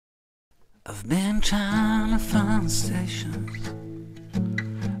I've been trying to find stations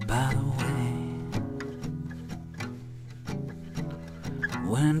by the way.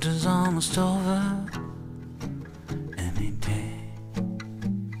 Winter's almost over any day.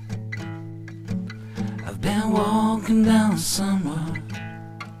 I've been walking down somewhere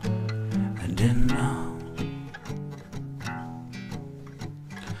I didn't know,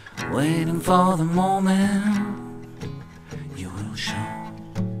 waiting for the moment you will show.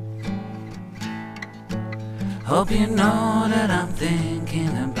 Hope you know that I'm thinking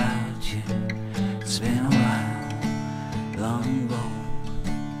about you. It's been a while, long ago.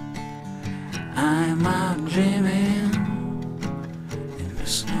 I'm out dreaming in the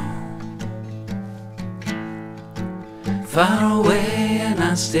snow, far away, and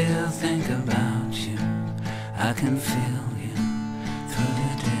I still think about you. I can feel you through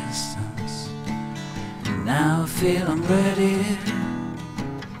the distance. Now I feel I'm ready.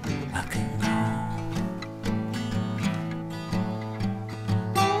 I can go.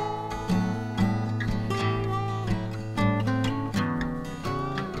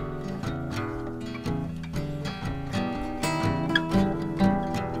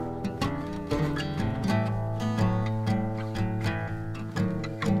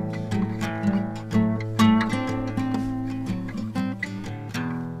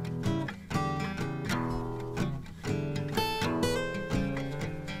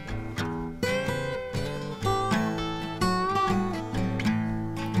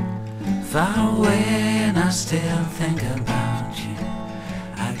 Far away, and I still think about you.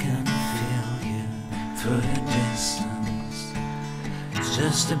 I can feel you through the distance. It's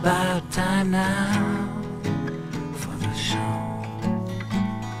just about time now for the show.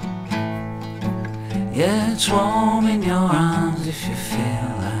 Yeah, it's warm in your arms if you feel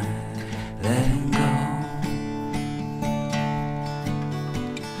like letting go.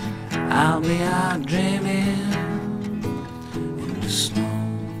 I'll be out dreaming in the snow.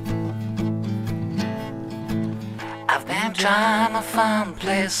 I've been trying to find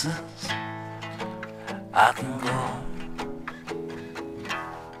places I can go,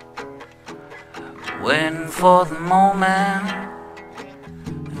 waiting for the moment